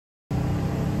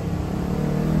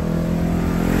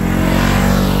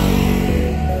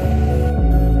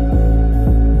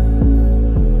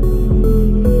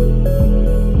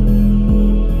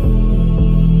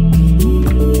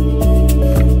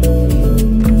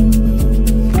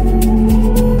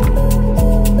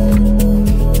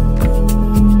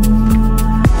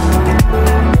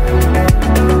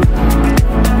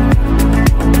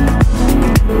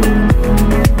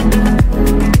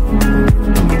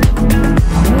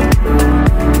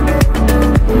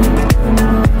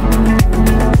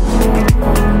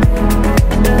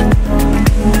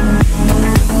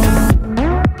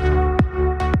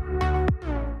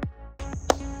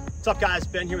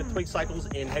Ben here with Twig Cycles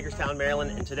in Hagerstown,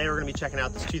 Maryland, and today we're going to be checking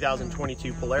out this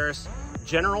 2022 Polaris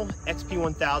General XP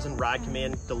 1000 Ride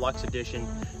Command Deluxe Edition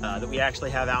that we actually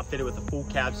have outfitted with a full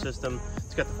cab system.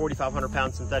 It's got the 4,500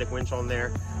 pound synthetic winch on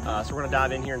there, so we're going to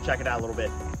dive in here and check it out a little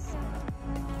bit.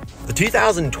 The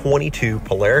 2022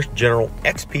 Polaris General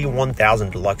XP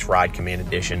 1000 Deluxe Ride Command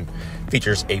Edition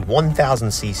features a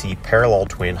 1000cc parallel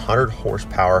twin 100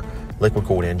 horsepower liquid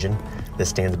cooled engine. This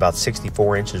stands about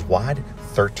 64 inches wide,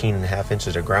 13.5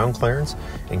 inches of ground clearance,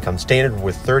 and comes standard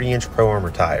with 30-inch Pro Armor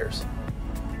tires.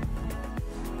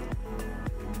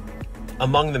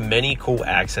 Among the many cool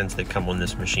accents that come on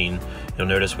this machine, you'll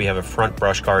notice we have a front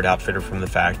brush guard outfitted from the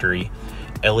factory,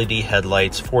 LED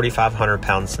headlights, 4,500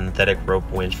 pound synthetic rope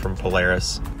winch from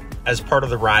Polaris. As part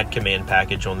of the Ride Command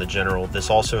package on the General,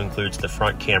 this also includes the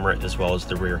front camera as well as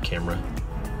the rear camera.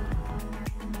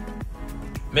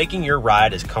 Making your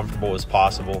ride as comfortable as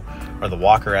possible are the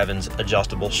Walker Evans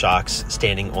adjustable shocks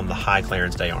standing on the high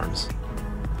clearance day arms.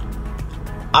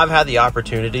 I've had the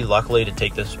opportunity, luckily, to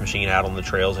take this machine out on the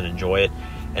trails and enjoy it,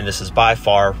 and this is by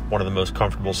far one of the most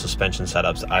comfortable suspension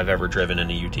setups I've ever driven in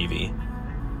a UTV.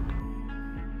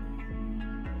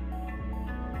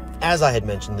 As I had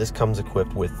mentioned, this comes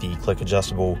equipped with the click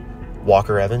adjustable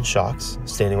Walker Evans shocks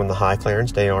standing on the high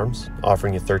clearance day arms,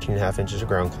 offering you 13.5 inches of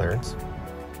ground clearance.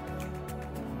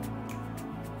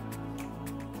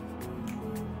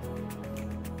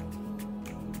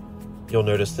 You'll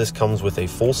notice this comes with a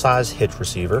full-size hitch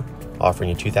receiver, offering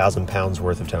you 2,000 pounds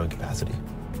worth of towing capacity.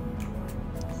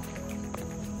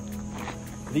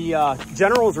 The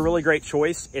General is a really great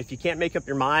choice if you can't make up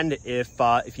your mind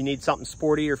if you need something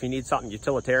sporty or if you need something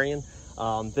utilitarian.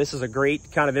 This is a great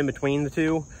kind of in between the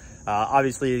two.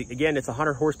 Obviously, again, it's a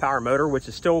 100 horsepower motor, which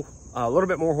is still a little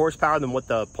bit more horsepower than what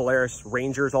the Polaris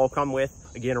Rangers all come with.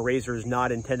 Again, a Razor is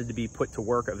not intended to be put to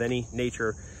work of any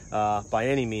nature by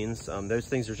any means. Those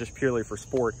things are just purely for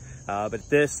sport. But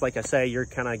this, like I say, you're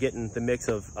kind of getting the mix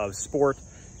of sport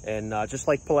and just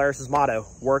like Polaris's motto,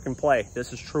 work and play.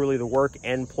 This is truly the work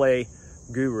and play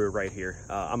guru right here.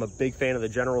 I'm a big fan of the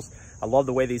Generals. I love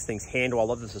the way these things handle. I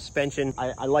love the suspension.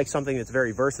 I like something that's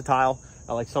very versatile.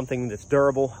 I like something that's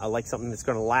durable. I like something that's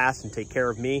going to last and take care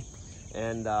of me.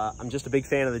 And I'm just a big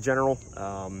fan of the General.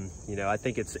 You know, I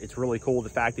think it's really cool, the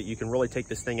fact that you can really take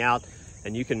this thing out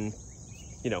and you can,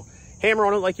 you know, hammer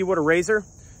on it like you would a Razor.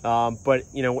 But,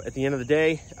 you know, at the end of the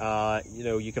day, you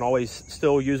know, you can always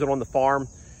still use it on the farm,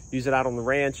 use it out on the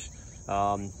ranch,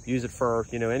 use it for,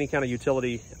 you know, any kind of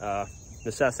utility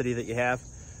necessity that you have.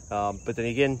 But then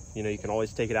again, you know, you can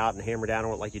always take it out and hammer down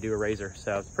on it like you do a Razor.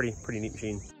 So it's a pretty neat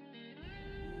machine.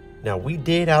 Now, we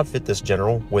did outfit this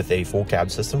General with a full cab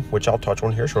system, which I'll touch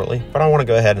on here shortly, but I want to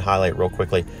go ahead and highlight real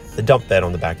quickly the dump bed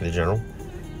on the back of the General.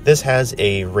 This has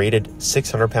a rated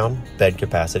 600 pound bed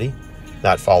capacity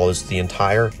that follows the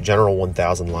entire General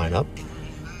 1000 lineup.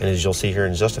 And as you'll see here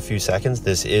in just a few seconds,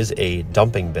 this is a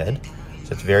dumping bed.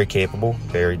 So it's very capable,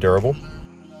 very durable.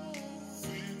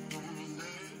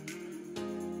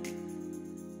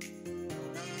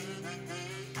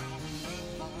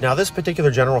 Now, this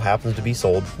particular General happens to be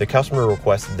sold. The customer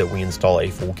requested that we install a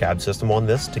full cab system on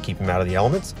this to keep him out of the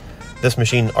elements. This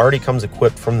machine already comes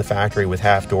equipped from the factory with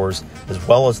half doors as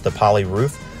well as the poly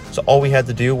roof. So all we had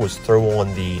to do was throw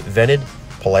on the vented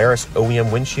Polaris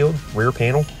OEM windshield, rear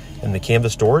panel, and the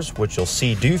canvas doors, which you'll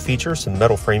see do feature some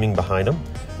metal framing behind them,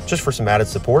 just for some added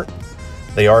support.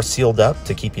 They are sealed up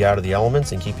to keep you out of the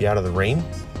elements and keep you out of the rain.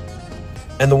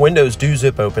 And the windows do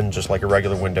zip open just like a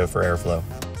regular window for airflow.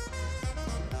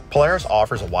 Polaris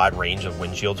offers a wide range of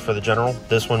windshields for the General.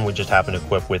 This one we just happen to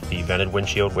equip with the vented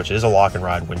windshield, which is a lock and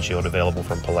ride windshield available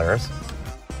from Polaris.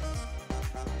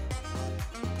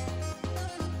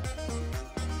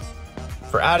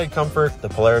 For added comfort, the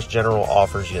Polaris General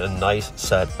offers you a nice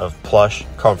set of plush,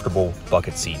 comfortable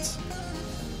bucket seats.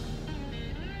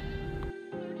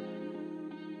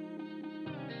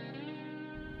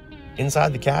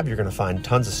 Inside the cab, you're going to find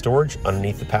tons of storage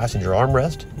underneath the passenger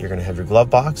armrest. You're going to have your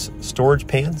glove box, storage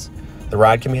pans, the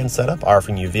Ride Command setup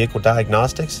offering you vehicle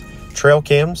diagnostics, trail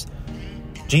cams,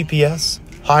 GPS,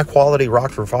 high quality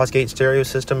Rockford Fosgate stereo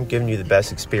system, giving you the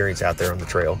best experience out there on the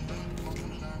trail.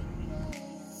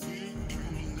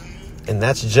 And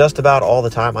that's just about all the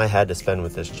time I had to spend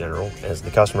with this General, as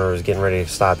the customer was getting ready to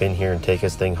stop in here and take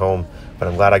his thing home. But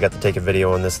I'm glad I got to take a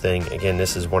video on this thing. Again,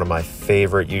 this is one of my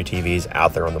favorite UTVs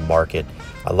out there on the market.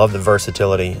 I love the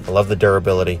versatility. I love the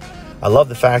durability. I love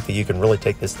the fact that you can really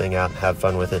take this thing out and have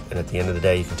fun with it. And at the end of the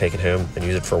day, you can take it home and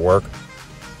use it for work.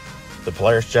 The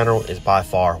Polaris General is by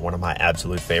far one of my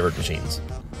absolute favorite machines.